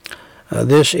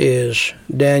This is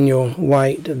Daniel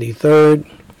White III,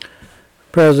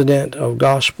 President of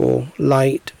Gospel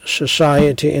Light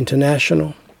Society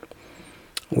International,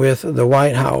 with the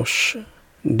White House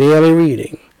Daily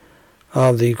Reading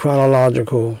of the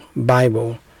Chronological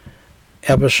Bible,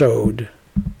 episode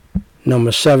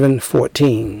number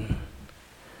 714.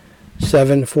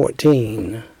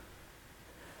 714.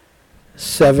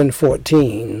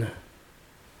 714.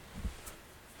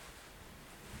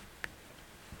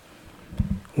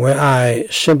 Where I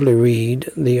simply read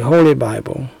the Holy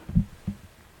Bible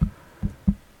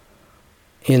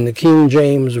in the King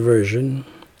James Version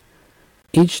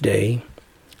each day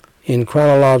in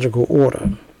chronological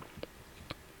order.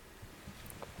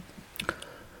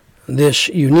 This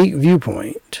unique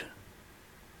viewpoint,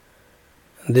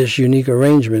 this unique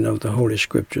arrangement of the Holy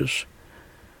Scriptures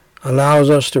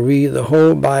allows us to read the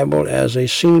whole Bible as a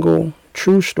single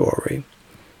true story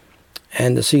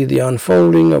and to see the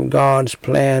unfolding of God's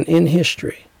plan in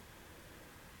history.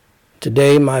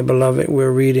 Today, my beloved,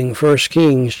 we're reading 1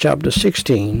 Kings chapter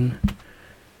 16,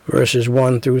 verses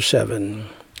 1 through 7.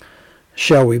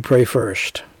 Shall we pray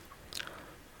first?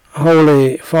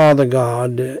 Holy Father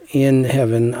God in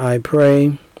heaven, I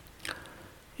pray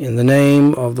in the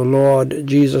name of the Lord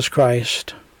Jesus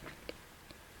Christ.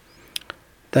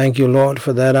 Thank you, Lord,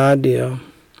 for that idea.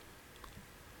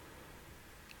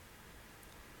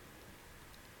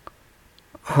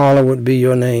 Hallowed be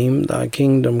your name, thy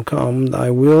kingdom come, thy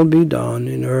will be done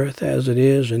in earth as it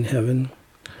is in heaven.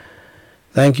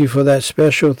 Thank you for that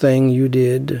special thing you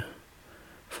did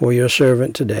for your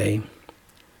servant today,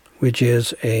 which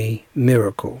is a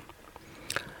miracle,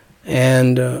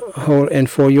 and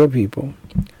for your people.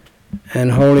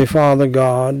 And Holy Father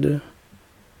God,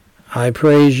 I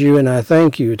praise you and I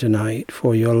thank you tonight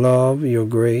for your love, your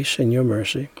grace, and your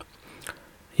mercy.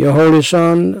 Your Holy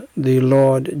Son, the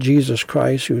Lord Jesus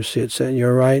Christ, who sits at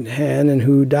your right hand and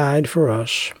who died for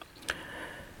us.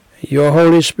 Your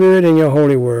Holy Spirit and your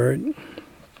Holy Word.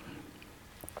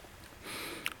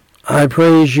 I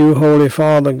praise you, Holy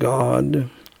Father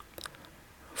God,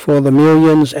 for the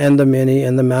millions and the many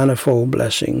and the manifold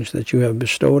blessings that you have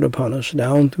bestowed upon us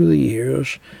down through the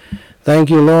years.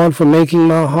 Thank you, Lord, for making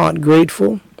my heart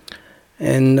grateful.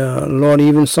 And, Lord,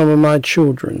 even some of my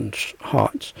children's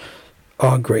hearts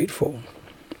are grateful.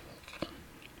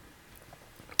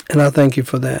 And I thank you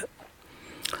for that.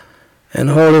 And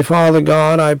Holy Father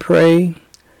God, I pray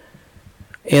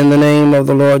in the name of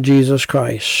the Lord Jesus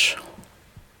Christ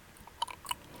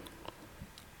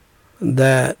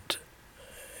that,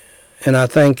 and I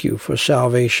thank you for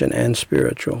salvation and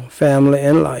spiritual, family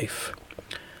and life,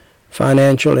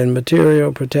 financial and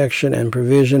material protection and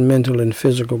provision, mental and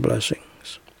physical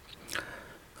blessings.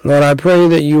 Lord, I pray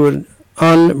that you would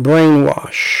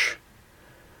unbrainwash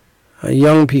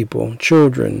young people,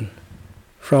 children,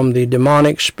 from the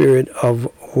demonic spirit of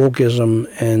wokeism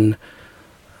and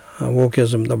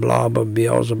wokeism, the blob of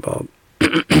Beelzebub.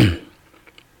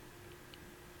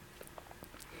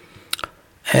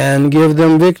 And give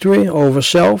them victory over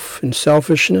self and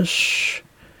selfishness.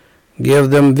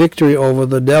 Give them victory over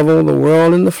the devil, the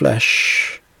world, and the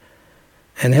flesh.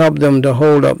 And help them to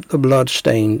hold up the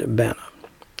blood-stained banner.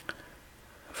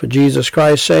 For Jesus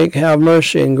Christ's sake, have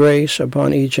mercy and grace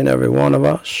upon each and every one of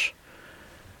us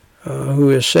who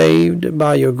is saved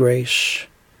by your grace.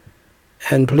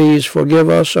 And please forgive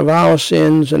us of our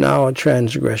sins and our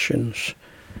transgressions,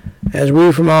 as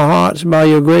we from our hearts, by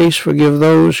your grace, forgive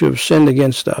those who have sinned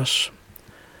against us.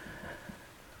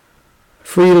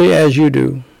 Freely as you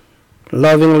do,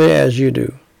 lovingly as you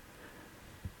do.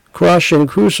 Crush and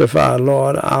crucify,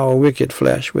 Lord, our wicked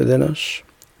flesh within us.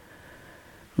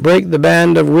 Break the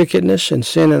band of wickedness and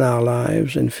sin in our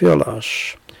lives, and fill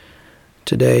us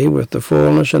today with the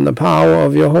fullness and the power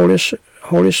of your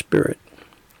Holy Spirit.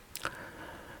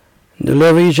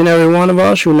 Deliver each and every one of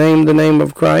us who name the name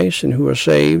of Christ and who are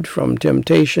saved from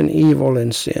temptation, evil,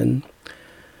 and sin.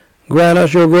 Grant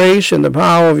us your grace and the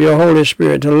power of your Holy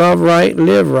Spirit to love right,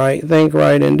 live right, think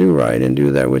right, and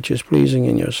do that which is pleasing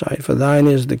in your sight. For thine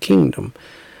is the kingdom,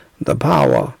 the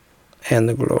power, and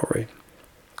the glory.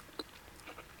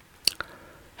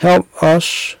 Help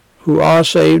us who are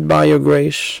saved by your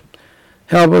grace.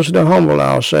 Help us to humble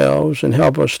ourselves and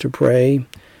help us to pray.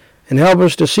 And help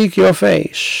us to seek your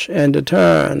face and to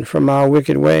turn from our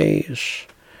wicked ways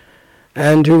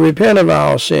and to repent of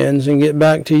our sins and get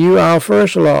back to you, our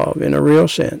first love, in a real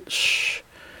sense.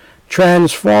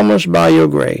 Transform us by your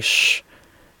grace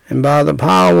and by the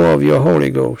power of your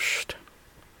Holy Ghost,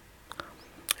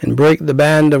 and break the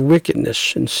band of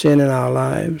wickedness and sin in our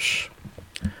lives.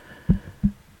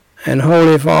 And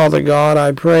Holy Father God,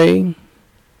 I pray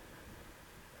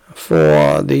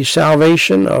for the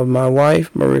salvation of my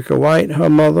wife, Marika White, her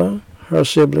mother, her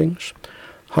siblings,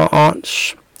 her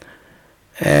aunts,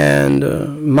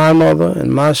 and my mother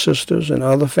and my sisters and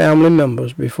other family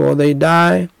members before they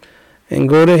die and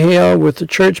go to hell with the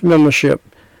church membership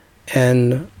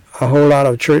and a whole lot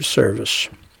of church service,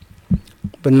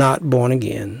 but not born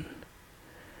again.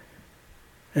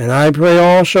 And I pray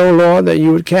also, Lord, that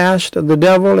you would cast the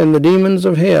devil and the demons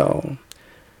of hell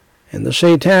and the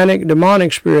satanic,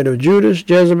 demonic spirit of Judas,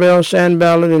 Jezebel,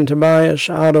 Sanballat, and Tobias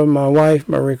out of my wife,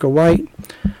 Marika White,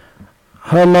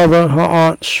 her mother, her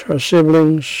aunts, her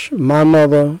siblings, my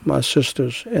mother, my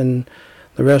sisters, and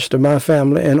the rest of my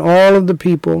family, and all of the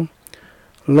people,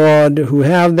 Lord, who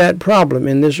have that problem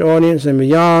in this audience and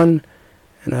beyond.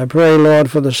 And I pray, Lord,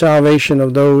 for the salvation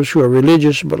of those who are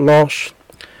religious but lost.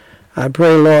 I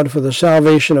pray, Lord, for the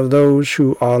salvation of those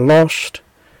who are lost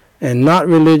and not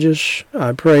religious.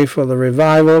 I pray for the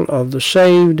revival of the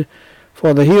saved,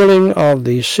 for the healing of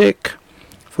the sick,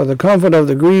 for the comfort of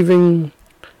the grieving.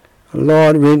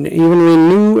 Lord, even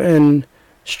renew and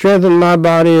strengthen my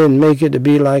body and make it to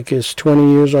be like it's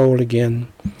 20 years old again.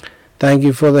 Thank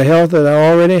you for the health that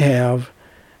I already have.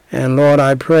 And Lord,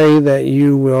 I pray that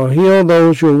you will heal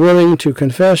those who are willing to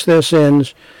confess their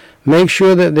sins, make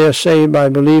sure that they're saved by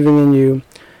believing in you,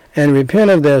 and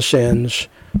repent of their sins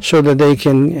so that they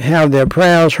can have their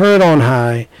prayers heard on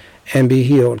high and be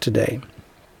healed today.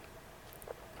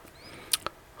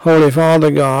 Holy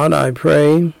Father God, I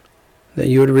pray that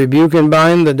you would rebuke and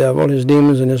bind the devil, his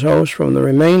demons, and his hosts from the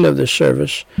remainder of this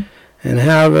service, and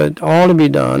have it all to be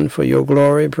done for your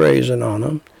glory, praise, and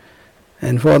honor,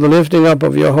 and for the lifting up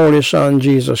of your Holy Son,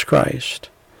 Jesus Christ.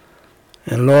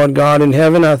 And Lord God in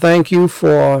heaven, I thank you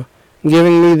for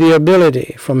giving me the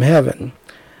ability from heaven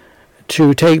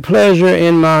to take pleasure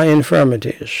in my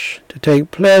infirmities, to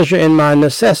take pleasure in my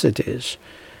necessities,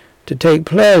 to take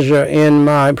pleasure in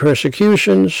my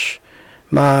persecutions,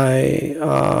 my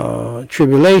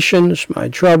tribulations, my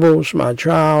troubles, my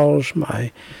trials,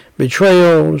 my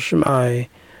betrayals, my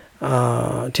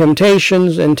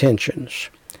temptations and tensions.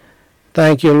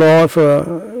 Thank you, Lord, for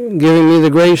giving me the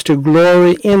grace to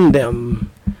glory in them.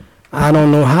 I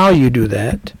don't know how you do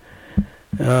that,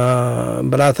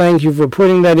 but I thank you for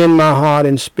putting that in my heart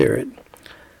and spirit.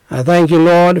 I thank you,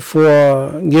 Lord,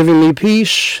 for giving me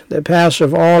peace that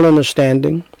passeth all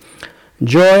understanding,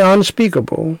 joy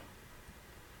unspeakable,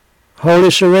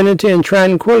 holy serenity and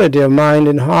tranquility of mind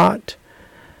and heart,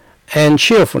 and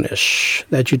cheerfulness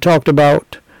that you talked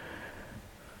about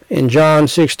in John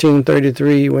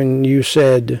 16:33 when you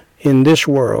said, "In this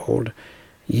world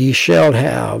ye shall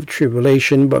have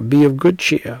tribulation, but be of good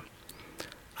cheer.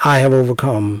 I have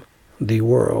overcome the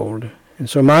world." And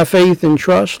so my faith and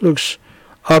trust looks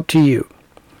up to you.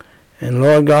 And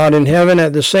Lord God in heaven,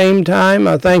 at the same time,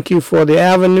 I thank you for the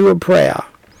avenue of prayer,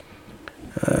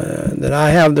 that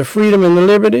I have the freedom and the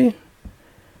liberty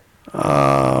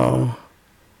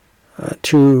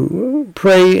to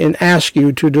pray and ask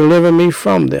you to deliver me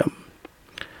from them,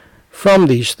 from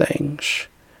these things.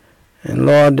 And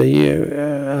Lord,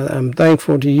 I'm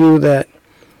thankful to you that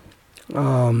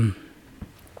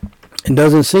it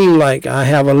doesn't seem like I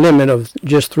have a limit of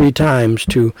just 3 times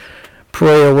to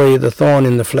pray away the thorn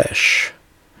in the flesh.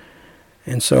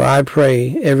 And so I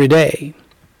pray every day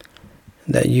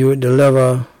that you would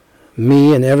deliver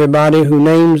me and everybody who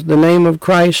names the name of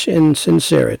Christ in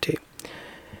sincerity.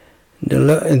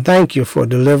 And thank you for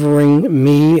delivering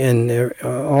me and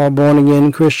all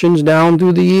born-again Christians down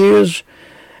through the years,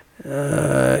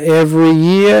 every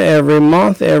year, every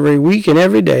month, every week, and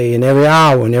every day, and every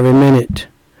hour, and every minute.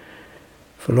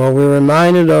 For Lord, we're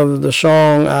reminded of the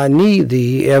song, "I Need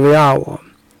Thee Every Hour."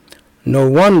 No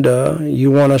wonder you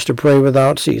want us to pray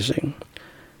without ceasing.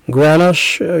 Grant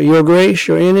us your grace,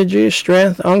 your energy,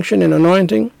 strength, unction, and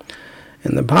anointing,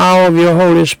 and the power of your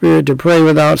Holy Spirit to pray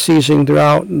without ceasing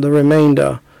throughout the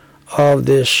remainder of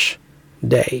this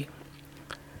day,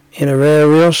 in a very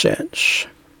real sense.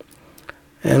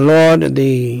 And Lord,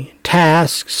 the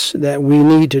tasks that we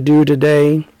need to do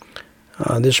today,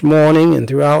 this morning and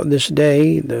throughout this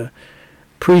day, the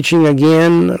preaching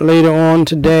again later on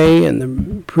today, and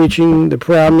the preaching, the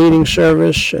prayer meeting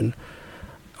service, and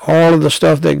all of the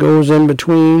stuff that goes in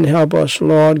between. Help us,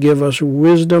 Lord. Give us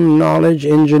wisdom, knowledge,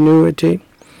 ingenuity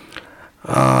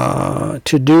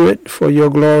to do it for your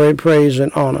glory, praise,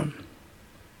 and honor.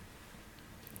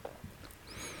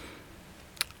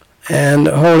 And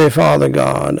Holy Father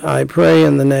God, I pray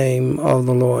in the name of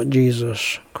the Lord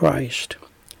Jesus Christ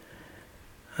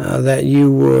that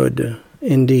you would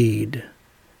indeed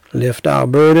lift our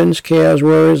burdens, cares,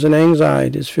 worries, and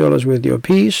anxieties. Fill us with your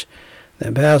peace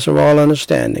that passeth all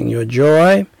understanding, your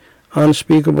joy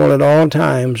unspeakable at all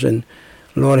times. And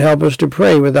Lord, help us to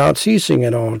pray without ceasing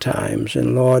at all times.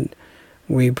 And Lord,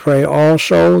 we pray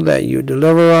also that you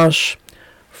deliver us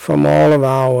from all of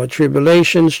our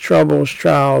tribulations, troubles,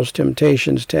 trials,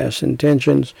 temptations, tests, and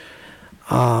tensions.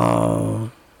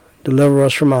 Deliver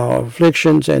us from our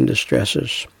afflictions and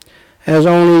distresses, as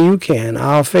only you can.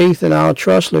 Our faith and our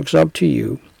trust looks up to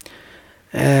you.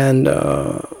 And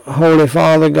Holy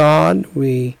Father God,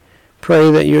 we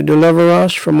pray that you deliver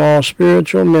us from all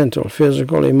spiritual, mental,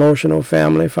 physical, emotional,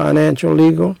 family, financial,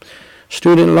 legal,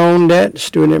 student loan debt,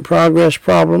 student progress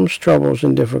problems, troubles,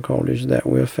 and difficulties that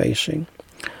we're facing.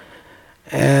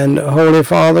 And Holy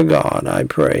Father God, I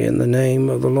pray in the name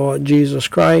of the Lord Jesus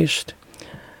Christ,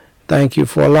 thank you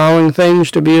for allowing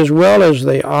things to be as well as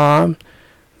they are.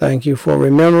 Thank you for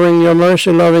remembering your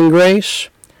mercy, loving grace,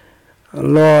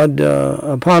 Lord,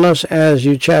 upon us as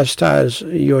you chastise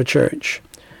your church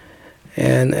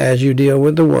and as you deal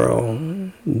with the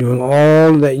world, doing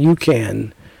all that you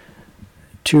can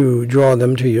to draw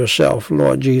them to yourself,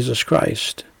 Lord Jesus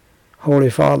Christ, Holy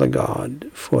Father God,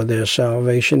 for their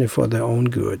salvation and for their own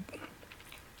good.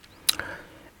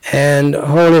 And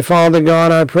Holy Father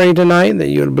God, I pray tonight that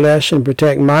you'll bless and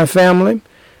protect my family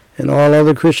and all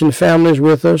other Christian families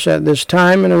with us at this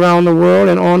time and around the world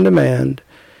and on demand.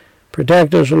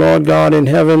 Protect us, Lord God, in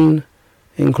heaven,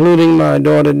 including my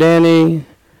daughter Danny,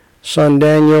 son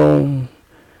Daniel,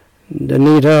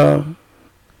 Danita,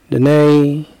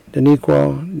 Danae,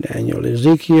 Daniqua, Daniel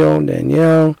Ezekiel,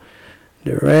 Danielle,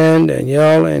 Duran,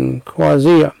 Danielle, and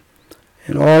Quazia,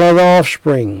 and all other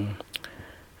offspring.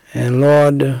 And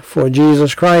Lord, for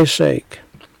Jesus Christ's sake,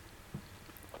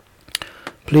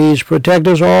 please protect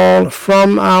us all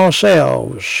from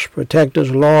ourselves. Protect us,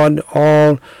 Lord,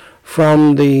 all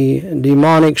from the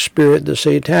demonic spirit, the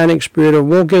satanic spirit of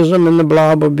wokeism and the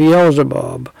blob of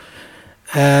Beelzebub.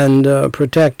 And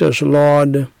protect us,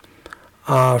 Lord,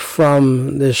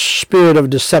 from this spirit of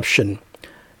deception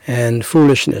and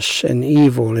foolishness and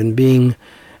evil and being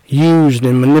used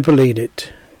and manipulated,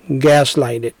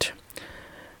 gaslighted,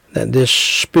 that this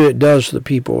spirit does to the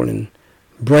people in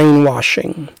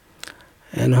brainwashing.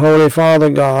 And Holy Father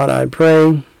God, I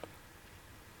pray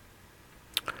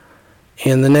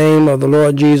in the name of the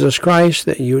Lord Jesus Christ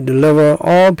that you deliver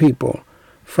all people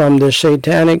from this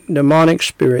satanic, demonic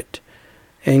spirit,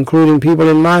 including people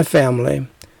in my family.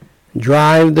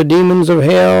 Drive the demons of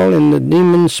hell and the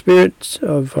demon spirits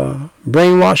of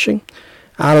brainwashing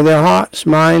out of their hearts,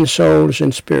 minds, souls,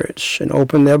 and spirits, and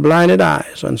open their blinded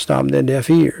eyes, unstop their deaf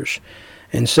ears,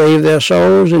 and save their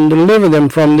souls and deliver them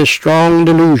from this strong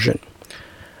delusion.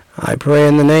 I pray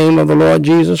in the name of the Lord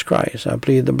Jesus Christ. I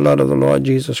plead the blood of the Lord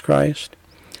Jesus Christ.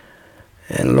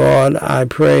 And Lord, I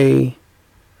pray,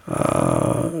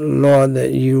 Lord,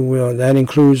 that you will, that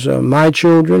includes my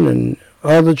children and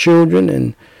other children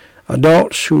and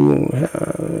adults who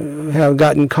have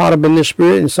gotten caught up in this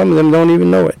spirit, and some of them don't even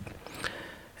know it.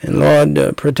 And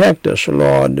Lord, protect us,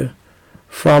 Lord,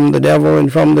 from the devil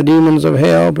and from the demons of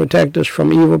hell. Protect us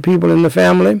from evil people in the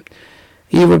family,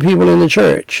 evil people in the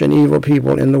church, and evil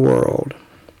people in the world.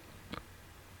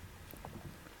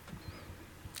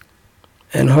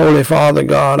 And Holy Father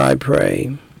God, I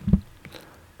pray,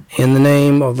 in the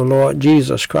name of the Lord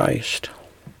Jesus Christ,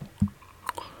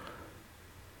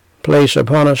 place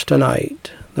upon us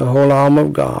tonight the whole arm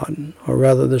of God, or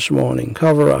rather this morning.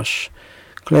 Cover us,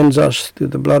 cleanse us through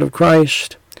the blood of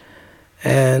Christ,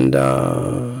 and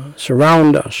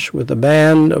surround us with a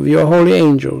band of your holy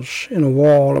angels and a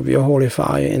wall of your holy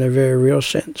fire in a very real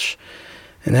sense.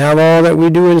 And have all that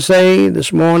we do and say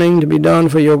this morning to be done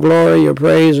for your glory, your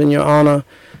praise, and your honor,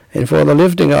 and for the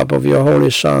lifting up of your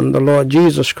holy Son, the Lord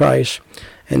Jesus Christ,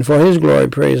 and for his glory,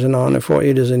 praise, and honor, for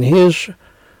it is in his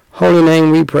holy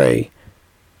name we pray.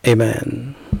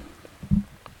 Amen.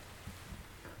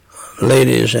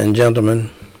 Ladies and gentlemen,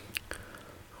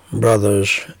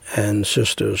 brothers and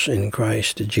sisters in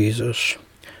Christ Jesus,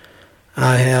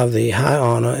 I have the high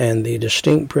honor and the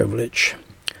distinct privilege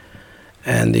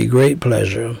and the great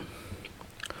pleasure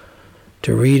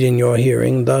to read in your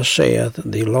hearing, thus saith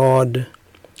the Lord,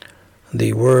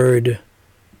 the word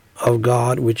of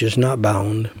God, which is not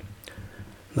bound,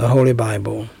 the Holy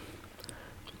Bible,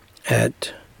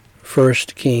 at 1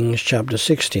 Kings chapter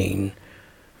 16,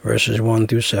 verses 1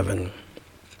 through 7.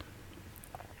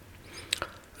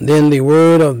 Then the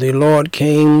word of the Lord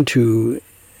came to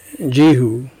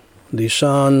Jehu, the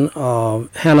son of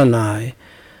Hanani,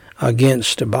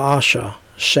 against Baasha,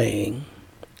 saying,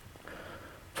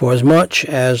 Forasmuch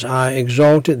as I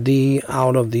exalted thee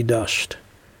out of the dust,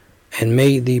 and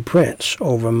made thee prince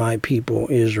over my people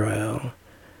Israel,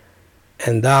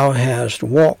 and thou hast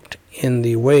walked in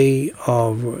the way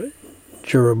of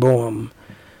Jeroboam,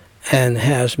 and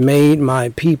has made my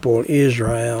people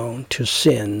Israel to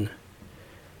sin,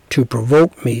 to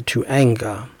provoke me to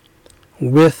anger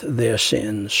with their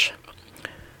sins.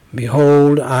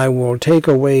 Behold, I will take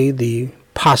away the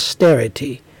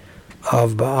posterity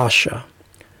of Baasha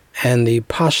and the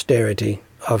posterity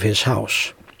of his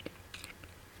house,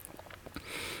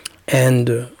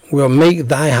 and will make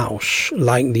thy house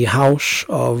like the house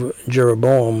of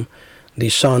Jeroboam the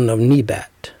son of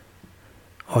Nebat,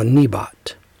 or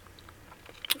Nebat.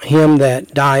 Him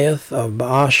that dieth of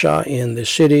Baasha in the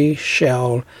city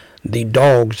shall the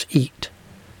dogs eat,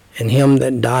 and him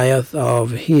that dieth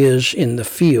of his in the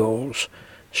fields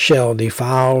shall the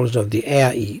fowls of the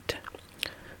air eat.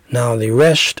 Now the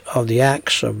rest of the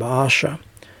acts of Baasha,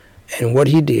 and what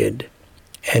he did,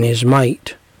 and his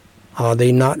might, are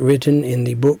they not written in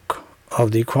the book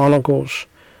of the Chronicles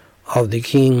of the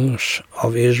kings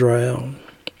of Israel?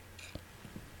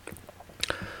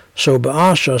 So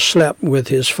Baasha slept with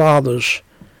his fathers,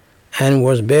 and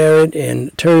was buried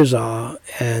in Tirzah,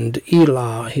 and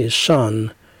Elah his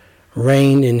son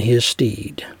reigned in his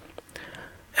stead.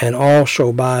 And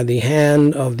also by the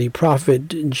hand of the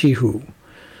prophet Jehu,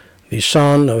 the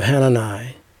son of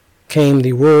Hanani, came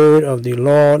the word of the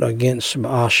Lord against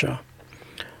Baasha,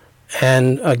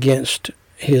 and against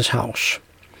his house,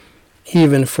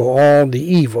 even for all the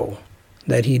evil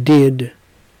that he did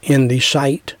in the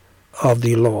sight of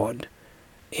the Lord,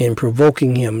 in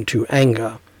provoking him to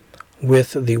anger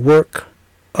with the work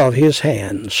of his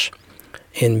hands,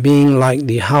 in being like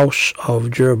the house of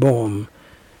Jeroboam,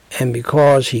 and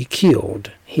because he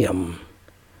killed him.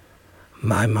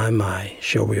 My,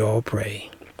 shall we all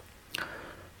pray?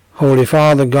 Holy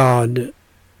Father God,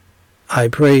 I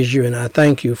praise you and I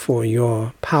thank you for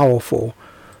your powerful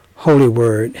holy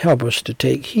word. Help us to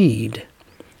take heed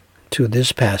to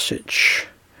this passage,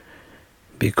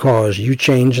 because you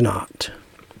change not.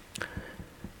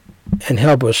 And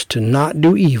help us to not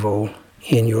do evil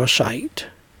in your sight.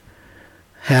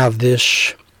 Have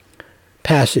this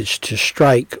passage to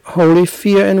strike holy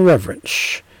fear and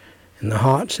reverence in the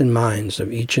hearts and minds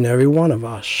of each and every one of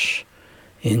us.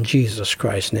 In Jesus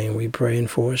Christ's name we pray, and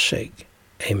for his sake.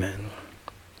 Amen.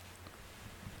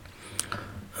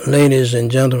 Ladies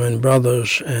and gentlemen,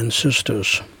 brothers and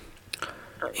sisters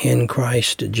in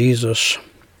Christ Jesus,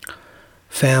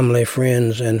 family,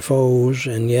 friends, and foes,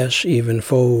 and yes, even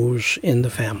foes in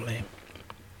the family.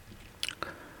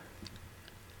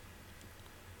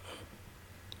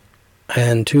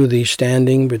 And to the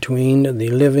standing between the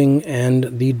living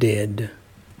and the dead.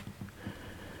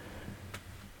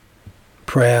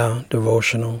 Prayer,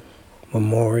 devotional,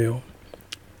 memorial,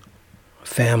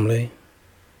 family,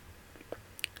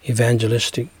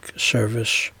 evangelistic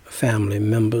service, family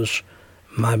members,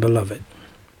 my beloved.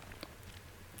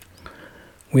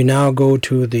 We now go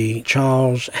to the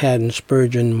Charles Haddon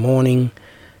Spurgeon morning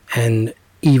and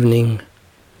evening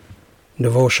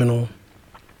devotional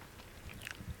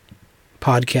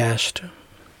podcast,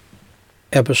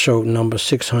 episode number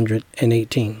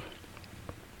 618.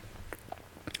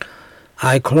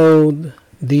 I clothe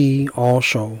thee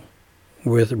also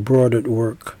with broidered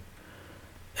work,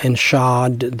 and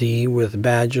shod thee with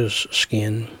badger's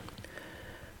skin,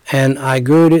 and I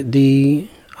girded thee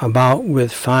about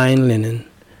with fine linen,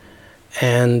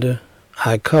 and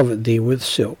I covered thee with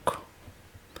silk.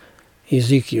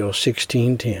 Ezekiel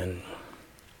 16:10.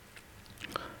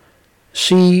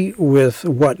 See with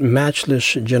what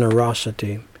matchless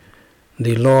generosity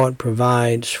the Lord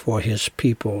provides for his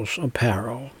people's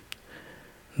apparel.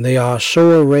 They are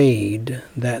so arrayed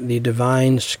that the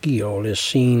divine skill is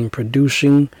seen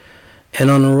producing an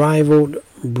unrivaled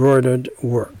broidered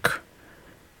work,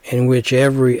 in which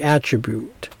every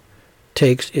attribute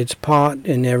takes its part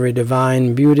and every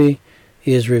divine beauty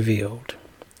is revealed.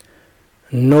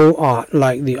 No art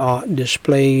like the art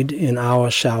displayed in our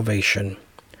salvation.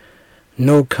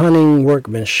 No cunning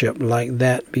workmanship like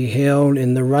that beheld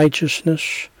in the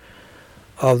righteousness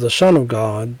of the Son of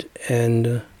God,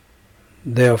 and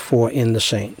therefore in the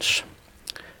saints,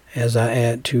 as I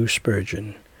add to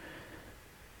Spurgeon.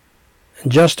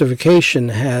 Justification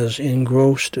has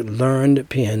engrossed learned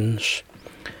pens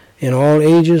in all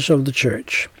ages of the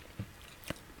church,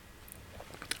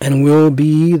 and will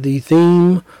be the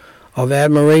theme of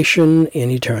admiration in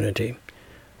eternity.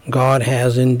 God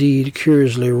has indeed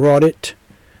curiously wrought it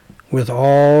with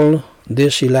all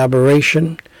this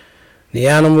elaboration. The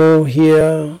animal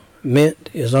here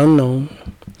meant is unknown,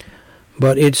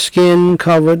 but its skin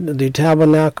covered the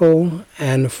tabernacle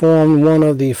and formed one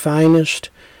of the finest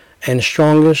and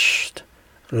strongest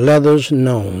leathers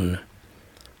known.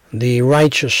 The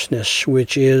righteousness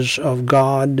which is of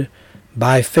God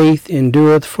by faith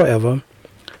endureth forever.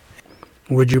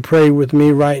 Would you pray with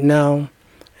me right now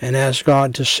and ask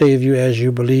God to save you as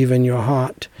you believe in your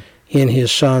heart in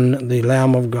his Son, the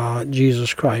Lamb of God,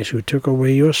 Jesus Christ, who took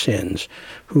away your sins,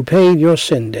 who paid your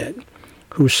sin debt,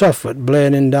 who suffered,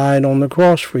 bled, and died on the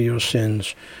cross for your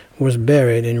sins, was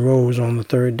buried, and rose on the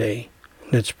third day.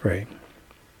 Let's pray.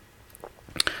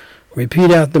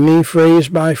 Repeat after me, phrase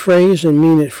by phrase, and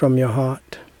mean it from your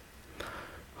heart.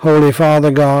 Holy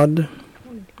Father God,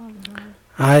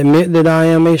 I admit that I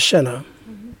am a sinner,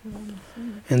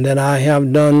 and that I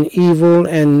have done evil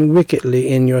and wickedly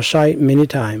in your sight many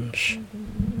times.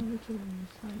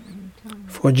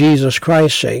 For Jesus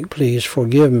Christ's sake, please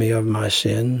forgive me of my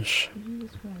sins.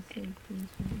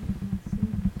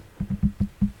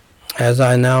 As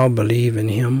I now believe in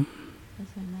him,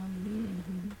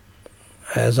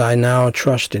 as I now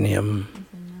trust in him,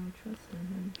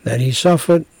 that he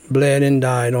suffered, bled, and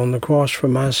died on the cross for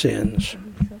my sins,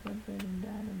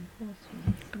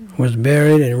 was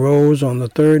buried and rose on the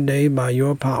third day by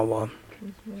your power.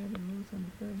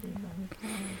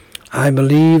 I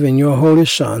believe in your Holy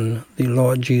Son, the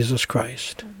Lord Jesus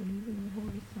Christ,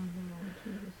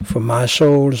 for my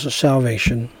soul's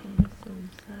salvation.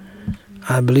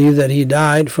 I believe that he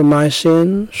died for my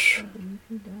sins,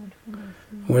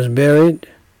 was buried,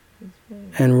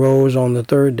 and rose on the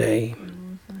third day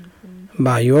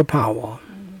by your power.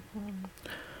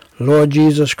 Lord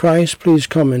Jesus Christ, please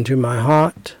come into my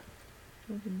heart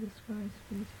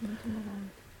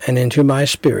and into my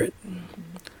spirit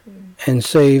and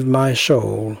save my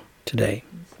soul today.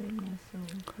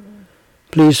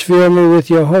 Please fill me with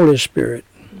your Holy Spirit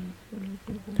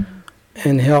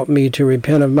and help me to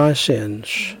repent of my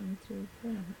sins.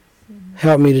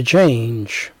 Help me to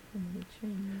change.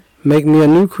 Make me a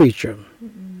new creature.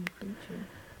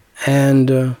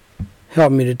 And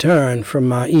help me to turn from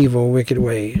my evil, wicked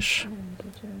ways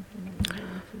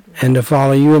and to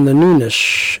follow you in the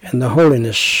newness and the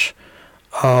holiness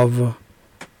of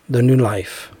the new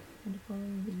life.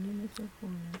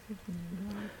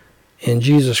 In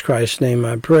Jesus Christ's name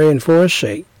I pray, and for his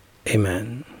sake,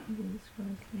 amen.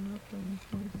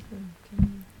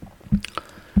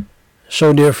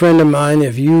 So, dear friend of mine,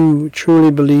 if you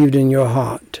truly believed in your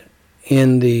heart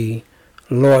in the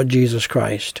Lord Jesus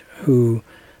Christ, who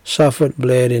suffered,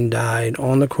 bled, and died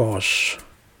on the cross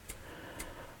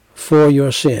for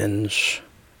your sins,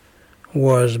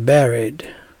 was buried,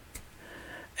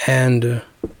 and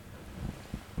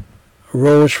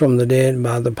rose from the dead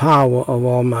by the power of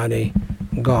Almighty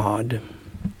God,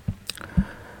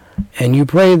 and you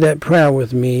prayed that prayer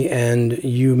with me and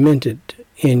you meant it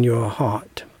in your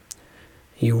heart,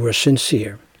 you were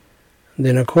sincere,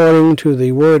 then according to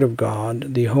the Word of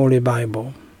God, the Holy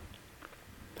Bible,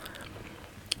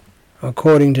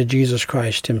 according to Jesus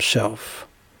Christ himself,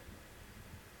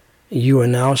 you are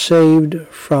now saved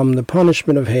from the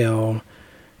punishment of hell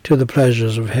to the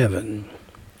pleasures of heaven.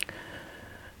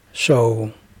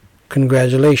 So,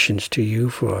 congratulations to you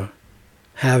for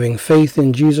having faith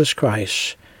in Jesus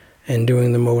Christ and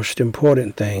doing the most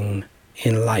important thing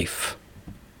in life.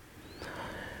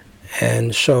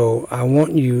 And so I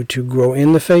want you to grow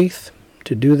in the faith.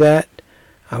 To do that,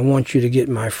 I want you to get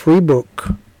my free book.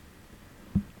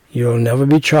 You'll never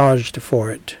be charged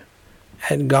for it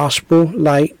at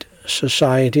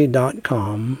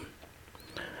GospelLightSociety.com.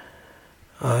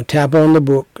 Tap on the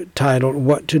book titled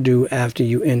What to Do After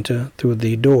You Enter Through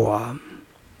the Door,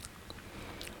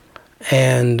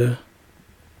 and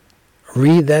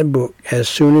read that book as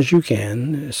soon as you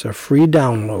can. It's a free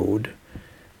download.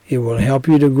 It will help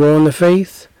you to grow in the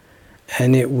faith,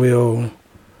 and it will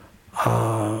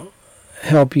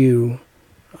help you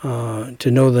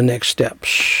to know the next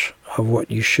steps of what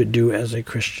you should do as a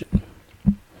Christian.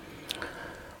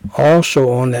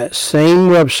 Also, on that same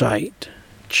website,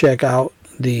 check out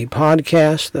the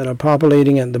podcasts that are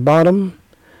populating at the bottom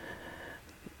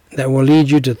that will lead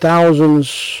you to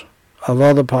thousands of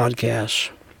other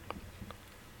podcasts,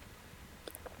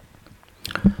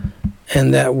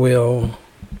 and that will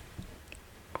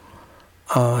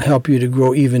help you to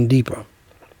grow even deeper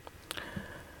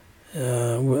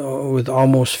with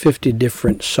almost 50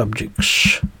 different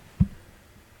subjects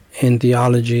in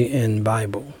theology and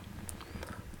Bible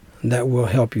that will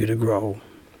help you to grow.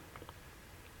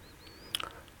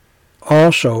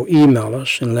 Also, email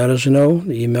us and let us know.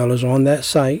 The email is on that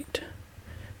site,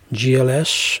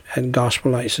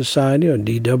 GLS@GospelLightSociety, or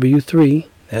DW3,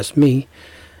 that's me,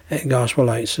 at Gospel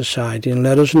Light Society, and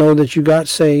let us know that you got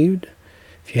saved.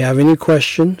 If you have any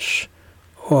questions,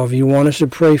 or if you want us to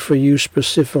pray for you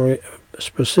specifically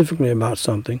about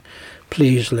something,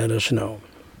 please let us know.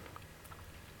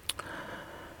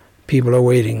 People are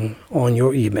waiting on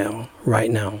your email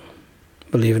right now,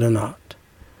 believe it or not.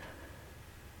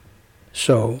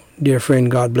 So, dear friend,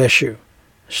 God bless you.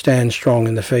 Stand strong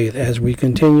in the faith as we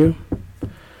continue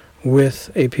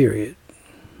with a period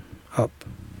up.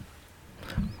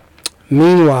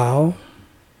 Meanwhile,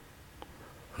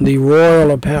 the royal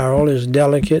apparel is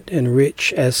delicate and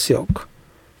rich as silk.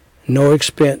 No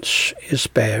expense is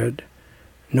spared,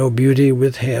 no beauty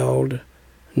withheld,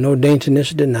 no daintiness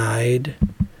denied.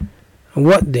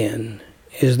 What then?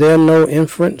 Is there no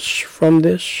inference from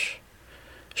this?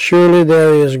 Surely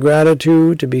there is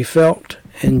gratitude to be felt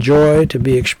and joy to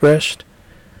be expressed.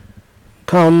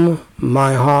 Come,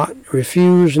 my heart,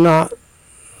 refuse not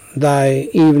thy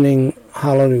evening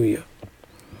hallelujah.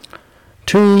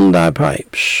 Tune thy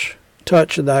pipes,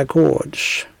 touch thy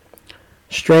chords.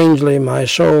 Strangely, my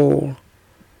soul,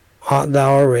 art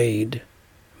thou arrayed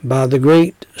by the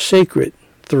great sacred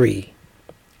three.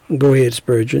 Go ahead,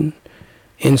 Spurgeon.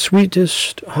 In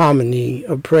sweetest harmony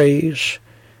of praise,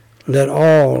 let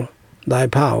all thy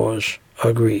powers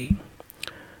agree.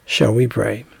 Shall we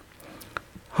pray?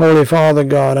 Holy Father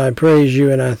God, I praise you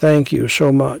and I thank you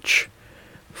so much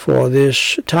for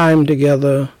this time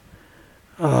together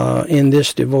in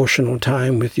this devotional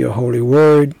time with your holy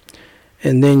word,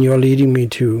 and then you're leading me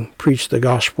to preach the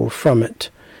gospel from it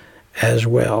as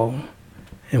well.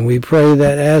 And we pray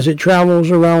that as it travels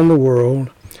around the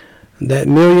world, that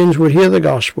millions would hear the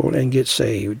gospel and get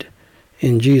saved.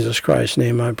 In Jesus Christ's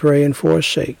name I pray and for his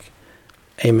sake.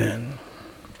 Amen.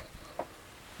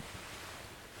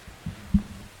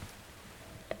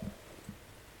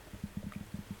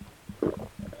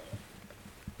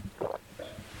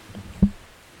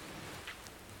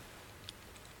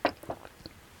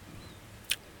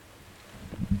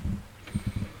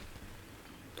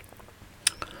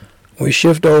 We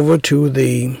shift over to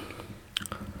the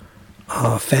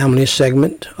family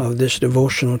segment of this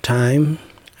devotional time,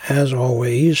 as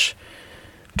always,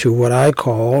 to what I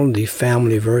call the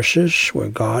family verses, where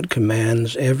God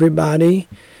commands everybody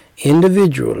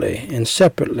individually and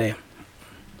separately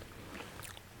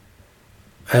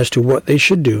as to what they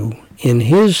should do in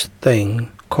his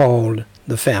thing called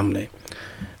the family.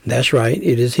 That's right,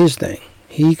 it is his thing.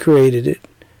 He created it,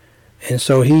 and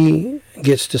so he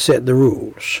gets to set the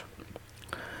rules.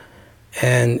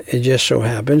 And it just so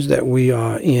happens that we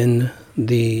are in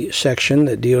the section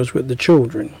that deals with the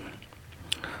children.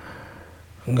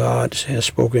 God has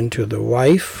spoken to the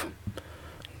wife.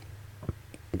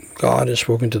 God has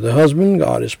spoken to the husband.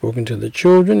 God has spoken to the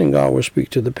children. And God will speak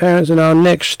to the parents in our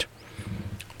next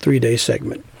 3-day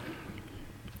segment.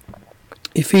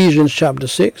 Ephesians chapter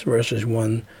 6, verses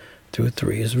 1 through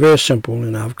 3. It's very simple,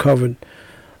 and I've covered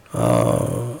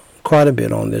quite a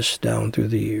bit on this down through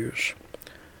the years.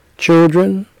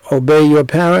 Children, obey your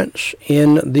parents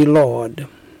in the Lord,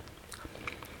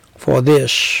 for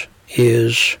this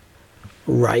is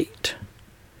right.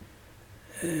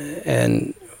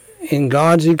 And in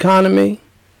God's economy,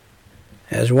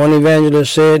 as one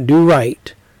evangelist said, do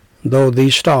right, though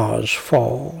these stars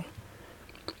fall.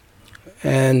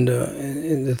 And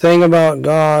the thing about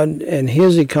God and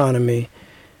his economy,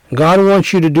 God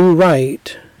wants you to do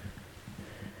right,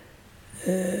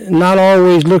 not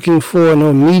always looking for an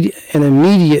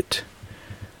immediate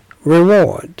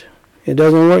reward. It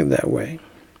doesn't work that way.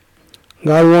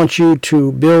 God wants you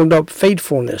to build up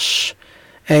faithfulness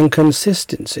and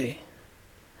consistency.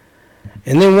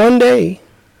 And then one day,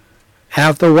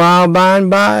 after a while by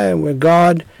and by, where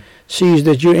God sees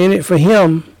that you're in it for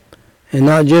him and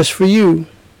not just for you,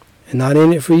 and not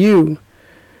in it for you,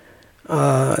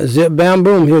 zip, bam,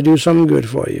 boom, he'll do something good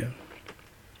for you.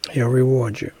 He'll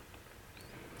reward you.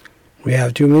 We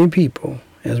have too many people,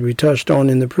 as we touched on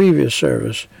in the previous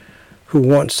service, who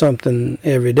want something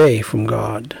every day from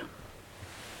God,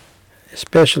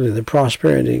 especially the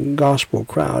prosperity gospel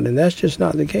crowd, and that's just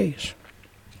not the case.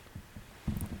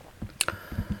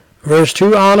 Verse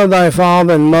 2, honor thy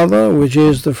father and mother, which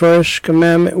is the first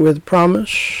commandment with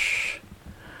promise.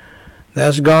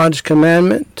 That's God's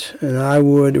commandment, and I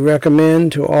would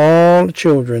recommend to all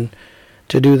children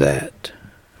to do that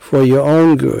for your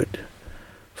own good,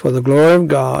 for the glory of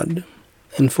God,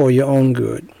 and for your own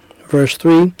good. Verse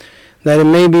 3, that it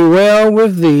may be well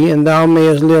with thee, and thou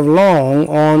mayest live long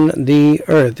on the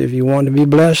earth. If you want to be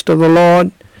blessed of the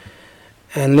Lord,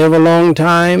 and live a long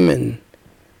time,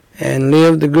 and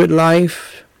live the good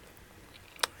life,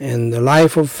 and the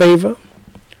life of favor,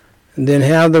 and then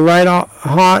have the right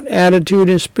heart, attitude,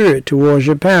 and spirit towards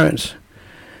your parents,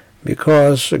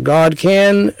 because God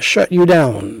can shut you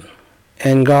down,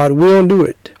 and God will do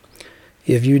it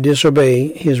if you disobey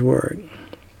his word.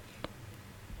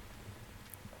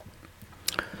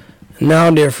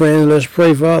 Now, dear friends, let's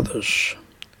pray for others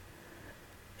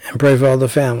and pray for other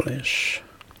families.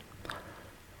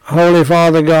 Holy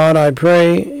Father God, I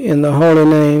pray in the holy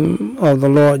name of the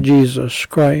Lord Jesus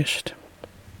Christ.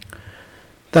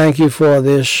 Thank you for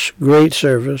this great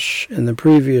service and the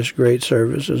previous great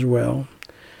service as well.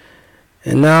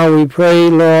 And now we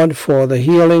pray, Lord, for the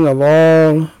healing of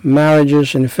all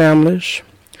marriages and families.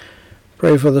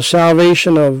 Pray for the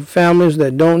salvation of families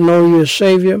that don't know you as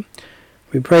Savior.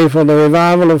 We pray for the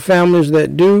revival of families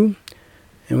that do.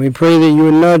 And we pray that you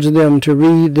would nudge them to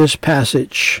read this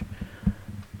passage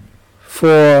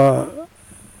for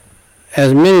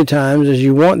as many times as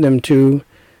you want them to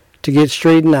get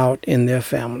straightened out in their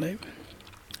family.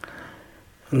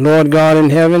 Lord God in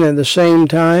heaven, at the same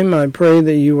time, I pray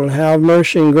that you will have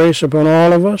mercy and grace upon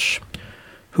all of us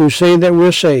who say that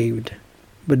we're saved,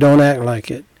 but don't act like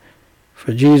it.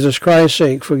 For Jesus Christ's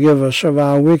sake, forgive us of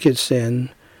our wicked sin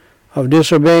of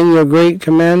disobeying your great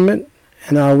commandment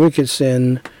and our wicked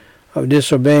sin of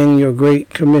disobeying your great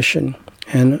commission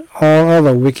and all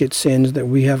other wicked sins that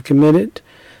we have committed,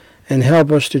 and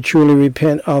help us to truly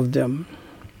repent of them.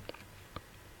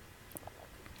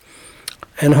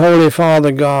 And Holy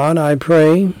Father God, I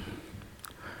pray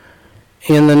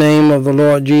in the name of the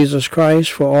Lord Jesus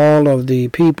Christ for all of the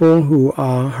people who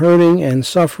are hurting and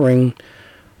suffering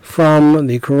from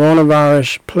the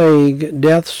coronavirus plague,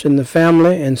 deaths in the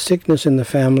family and sickness in the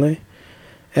family,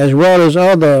 as well as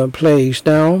other plagues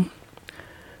now.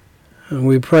 And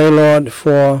we pray, Lord,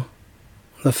 for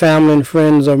the family and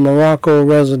friends of Morocco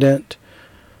resident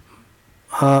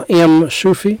M.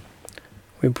 Sufi.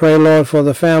 We pray, Lord, for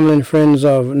the family and friends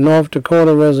of North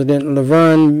Dakota resident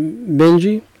Laverne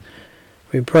Benji.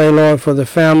 We pray, Lord, for the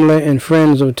family and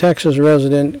friends of Texas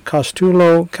resident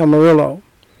Costulo Camarillo.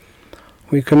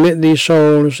 We commit these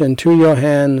souls into your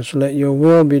hands. Let your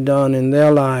will be done in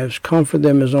their lives. Comfort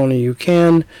them as only you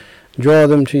can. Draw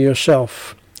them to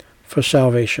yourself for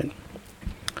salvation.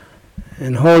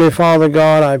 And Holy Father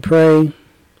God, I pray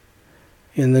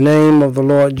in the name of the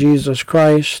Lord Jesus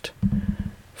Christ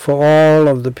for all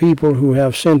of the people who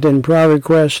have sent in prayer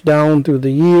requests down through the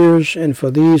years, and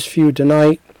for these few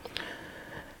tonight.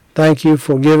 Thank you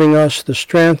for giving us the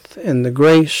strength and the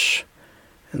grace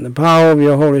and the power of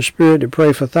your Holy Spirit to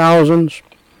pray for thousands.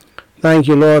 Thank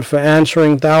you, Lord, for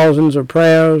answering thousands of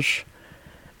prayers.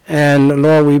 And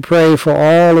Lord, we pray for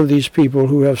all of these people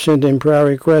who have sent in prayer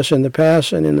requests in the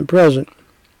past and in the present.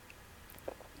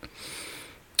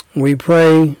 We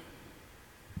pray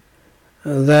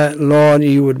that, Lord,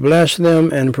 you would bless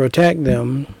them and protect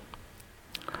them.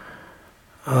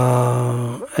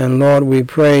 And Lord, we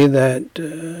pray that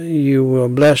you will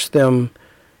bless them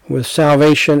with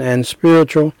salvation and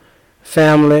spiritual,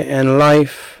 family and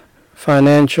life,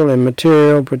 financial and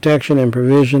material, protection and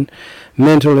provision,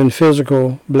 mental and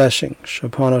physical blessings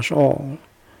upon us all.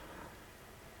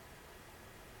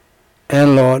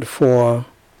 And Lord, for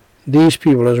these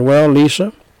people as well,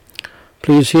 Lisa,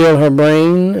 please heal her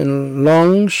brain and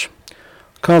lungs.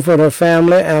 Comfort her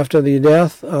family after the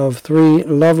death of 3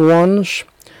 loved ones.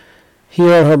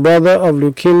 Heal her brother of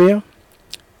leukemia.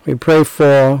 We pray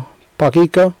for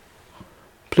Pakika.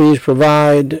 Please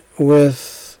provide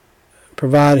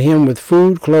him with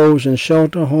food, clothes, and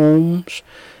shelter, homes,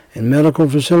 and medical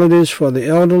facilities for the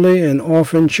elderly and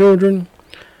orphan children.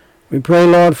 We pray,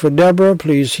 Lord, for Deborah.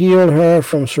 Please heal her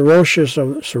from cirrhosis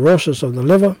of the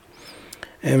liver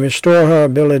and restore her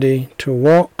ability to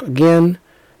walk again.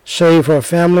 Save her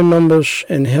family members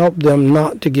and help them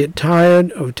not to get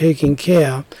tired of taking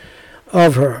care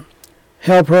of her.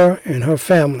 Help her and her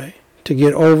family to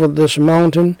get over this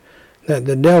mountain that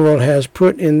the devil has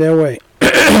put in their way.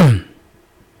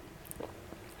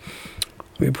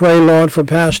 We pray, Lord, for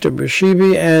Pastor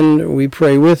Bershebi, and we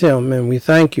pray with him, and we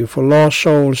thank you for lost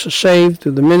souls saved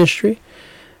through the ministry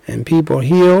and people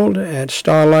healed at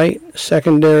Starlight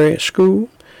Secondary School.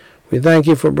 We thank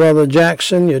you for Brother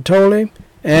Jackson Yatoli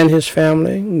and his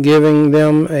family, giving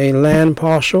them a land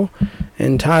parcel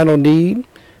and title deed.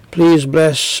 Please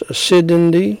bless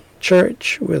Sidney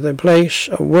Church with a place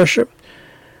of worship.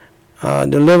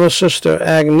 Deliver Sister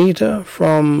Agneta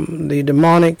from the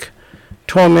demonic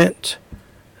torment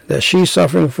that she's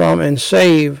suffering from, and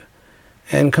save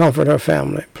and comfort her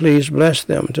family. Please bless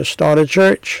them to start a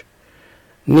church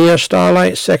near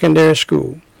Starlight Secondary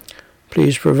School.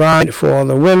 Please provide for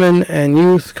the women and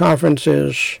youth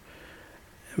conferences.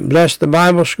 Bless the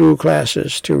Bible school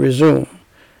classes to resume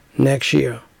next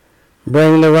year.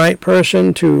 Bring the right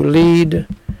person to lead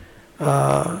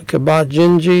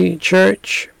Kabat-Jinji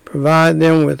Church. Provide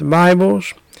them with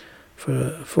Bibles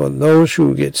for those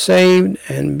who get saved,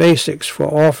 and basics for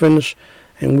orphans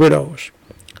and widows.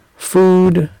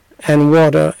 Food and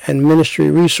water and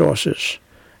ministry resources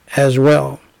as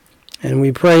well. And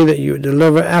we pray that you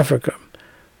deliver Africa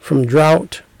from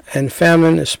drought and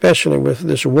famine, especially with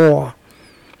this war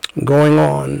going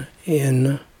on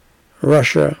in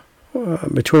Russia,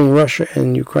 between Russia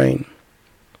and Ukraine.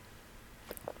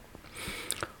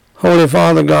 Holy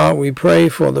Father God, we pray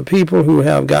for the people who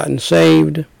have gotten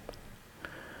saved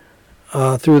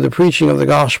through the preaching of the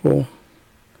gospel,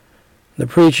 the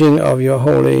preaching of your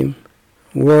holy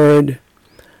word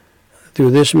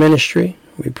through this ministry.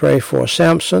 We pray for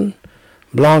Samson,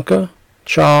 Blanca,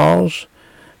 Charles,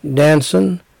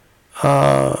 Danson,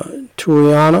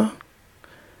 Turiana,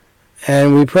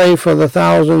 and we pray for the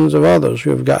thousands of others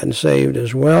who have gotten saved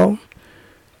as well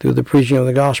through the preaching of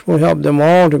the gospel. Help them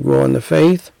all to grow in the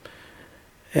faith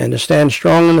and to stand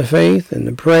strong in the faith and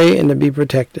to pray and to be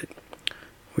protected.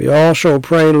 We also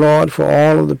pray, Lord, for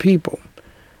all of the people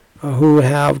who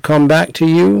have come back to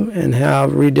you and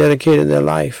have rededicated their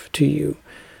life to you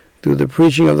through the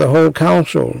preaching of the whole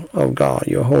counsel of God,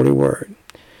 your holy word.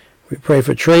 We pray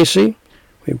for Tracy.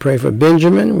 We pray for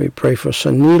Benjamin. We pray for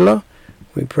Sanila.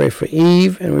 We pray for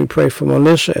Eve. And we pray for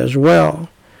Melissa as well.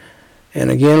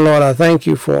 And again, Lord, I thank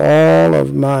you for all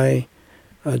of my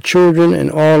children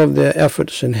and all of their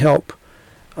efforts and help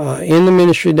in the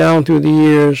ministry down through the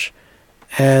years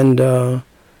and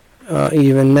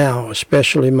even now,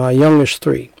 especially my youngest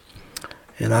three.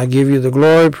 And I give you the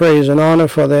glory, praise, and honor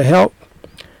for their help.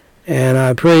 And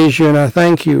I praise you and I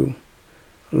thank you,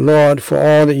 Lord, for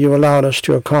all that you allowed us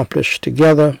to accomplish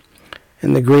together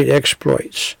and the great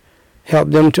exploits. Help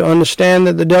them to understand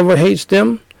that the devil hates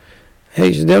them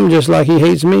just like he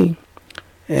hates me.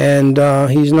 And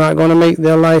he's not going to make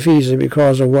their life easy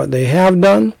because of what they have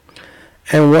done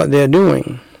and what they're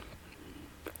doing.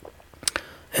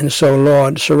 And so,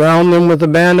 Lord, surround them with a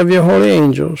band of your holy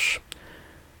angels.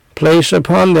 Place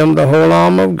upon them the whole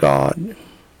armor of God.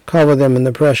 Cover them in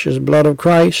the precious blood of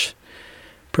Christ.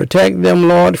 Protect them,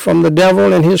 Lord, from the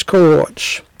devil and his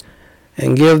cohorts.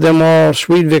 And give them all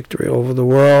sweet victory over the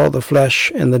world, the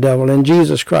flesh, and the devil. In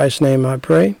Jesus Christ's name I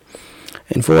pray.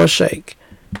 And for his sake,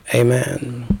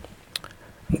 amen.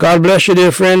 God bless you,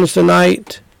 dear friends,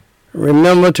 tonight.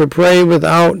 Remember to pray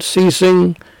without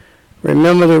ceasing.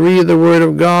 Remember to read the Word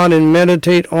of God and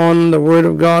meditate on the Word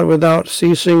of God without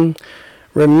ceasing.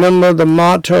 Remember the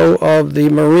motto of the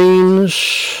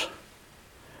Marines,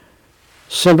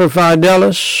 Semper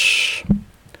Fidelis,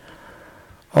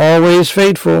 always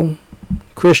faithful.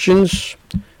 Christians,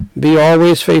 be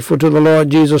always faithful to the Lord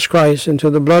Jesus Christ and to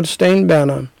the bloodstained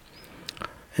banner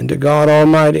and to God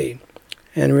Almighty.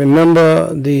 And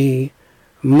remember the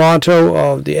motto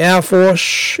of the Air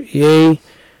Force, yea,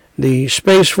 the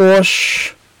Space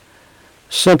Force,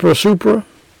 Semper Supra,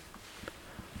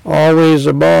 always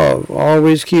above.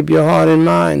 Always keep your heart and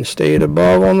mind stayed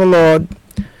above on the Lord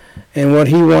and what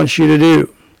he wants you to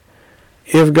do.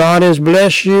 If God has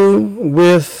blessed you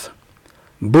with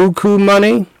buku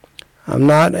money, I'm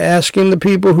not asking the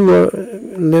people who are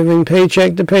living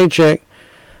paycheck to paycheck.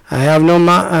 I have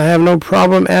no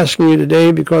problem asking you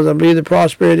today because I believe the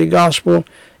prosperity gospel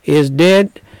is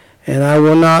dead, and I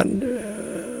will not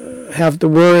have to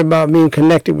worry about being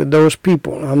connected with those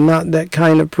people. I'm not that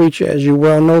kind of preacher, as you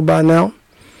well know by now.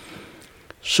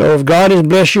 So if God has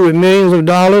blessed you with millions of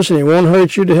dollars and it won't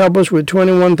hurt you to help us with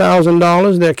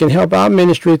 $21,000 that can help our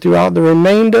ministry throughout the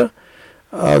remainder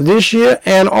of this year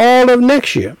and all of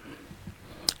next year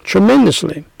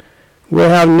tremendously. We'll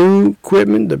have new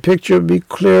equipment, the picture will be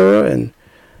clearer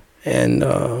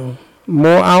and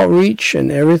more outreach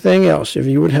and everything else if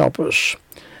you would help us.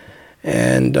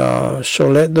 And so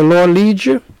let the Lord lead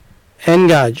you and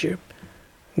guide you.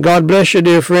 God bless you,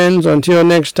 dear friends. Until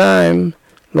next time,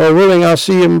 Lord willing, I'll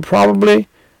see you probably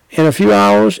in a few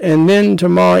hours and then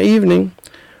tomorrow evening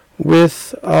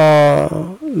with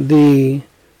the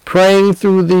Praying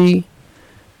Through the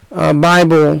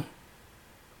Bible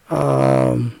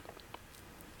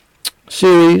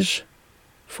series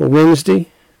for Wednesday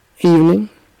evening.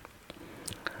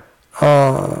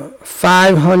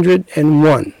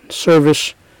 501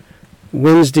 service,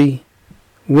 Wednesday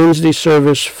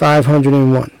service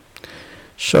 501.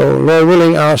 So, Lord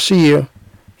willing, I'll see you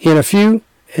in a few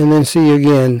and then see you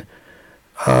again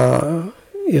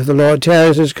if the Lord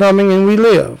tarries is coming and we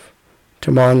live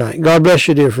tomorrow night. God bless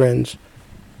you, dear friends.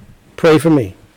 Pray for me.